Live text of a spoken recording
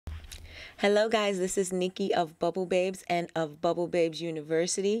Hello guys, this is Nikki of Babez and of Babez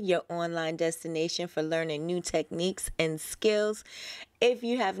University, your online destination for learning new techniques and skills. If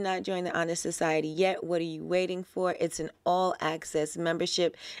you have not joined the Honor Society yet, what are you waiting for? It's an all-access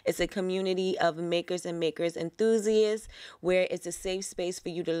membership. It's a community of makers and makers enthusiasts where it's a safe space for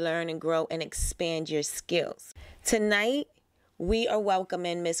you to learn and grow and expand your skills. Tonight, we are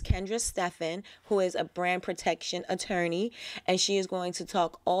welcoming Miss Kendra Stephen, who is a brand protection attorney, and she is going to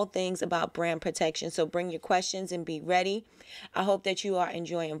talk all things about brand protection. So bring your questions and be ready. I hope that you are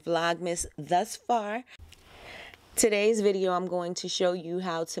enjoying Vlogmas thus far. Today's video, I'm going to show you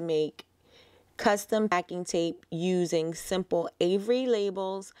how to make custom packing tape using simple Avery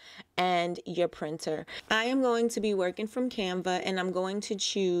labels and your printer. I am going to be working from Canva, and I'm going to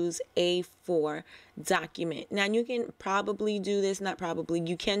choose A4 document. Now you can probably do this, not probably,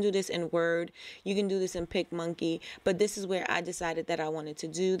 you can do this in Word, you can do this in PicMonkey, but this is where I decided that I wanted to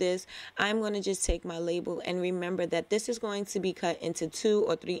do this. I'm going to just take my label, and remember that this is going to be cut into 2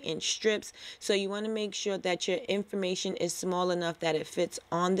 or 3 inch strips, so you want to make sure that your information is small enough that it fits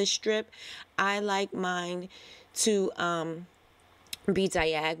on the strip. I like mine to be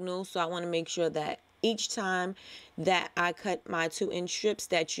diagonal, so I want to make sure that each time that I cut my 2 inch strips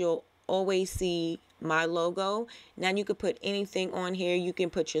that you'll always see my logo. Now you could put anything on here. You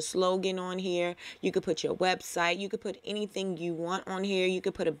can put your slogan on here. You could put your website. You could put anything you want on here. You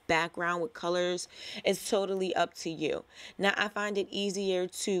could put a background with colors. It's totally up to you. Now I find it easier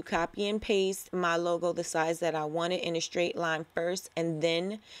to copy and paste my logo the size that I want it in a straight line first and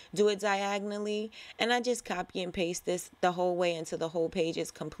then do it diagonally. And I just copy and paste this the whole way until the whole page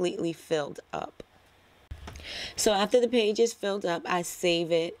is completely filled up. So after the page is filled up, I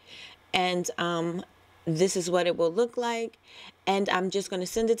save it, and this is what it will look like, and I'm just going to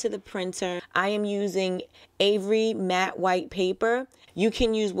send it to the printer. I am using Avery matte white paper. You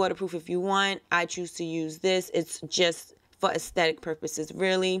can use waterproof if you want. I choose to use this. It's just for aesthetic purposes,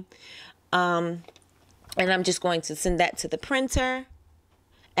 really. And I'm just going to send that to the printer.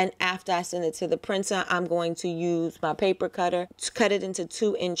 And after I send it to the printer, I'm going to use my paper cutter to cut it into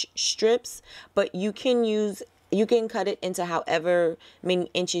 2 inch strips, but you can cut it into however many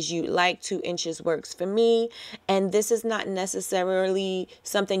inches you like. 2 inches works for me. And this is not necessarily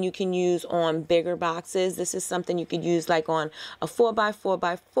something you can use on bigger boxes. This is something you could use like on a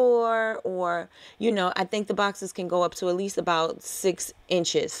 4x4x4, or, you know, I think the boxes can go up to at least about 6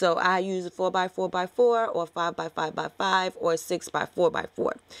 inches. So I use a 4x4x4 or 5x5x5 or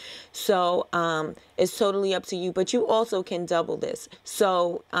 6x4x4. So it's totally up to you, but you also can double this.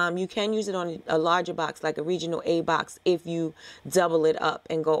 So you can use it on a larger box, like a regional A box, if you double it up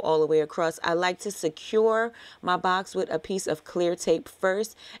and go all the way across. I like to secure my box with a piece of clear tape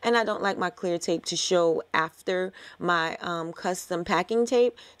first, and I don't like my clear tape to show after my custom packing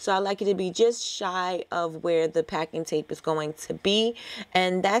tape. So I like it to be just shy of where the packing tape is going to be.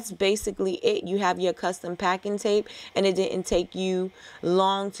 And that's basically it. You have your custom packing tape, and it didn't take you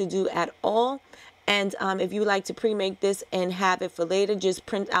long to do at all. And if you like to pre-make this and have it for later, just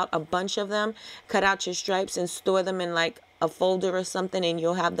print out a bunch of them, cut out your stripes, and store them in like a folder or something, and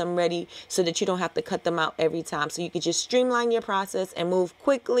you'll have them ready so that you don't have to cut them out every time. So you can just streamline your process and move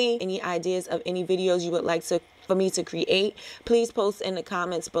quickly. Any ideas of any videos you would like for me to create, please post in the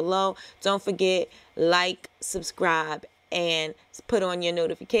comments below. Don't forget, like, subscribe, and put on your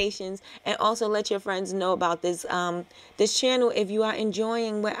notifications, and also let your friends know about this this channel if you are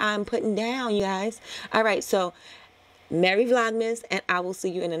enjoying what I'm putting down, you guys. All right, so Merry Vlogmas, and I will see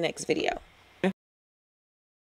you in the next video.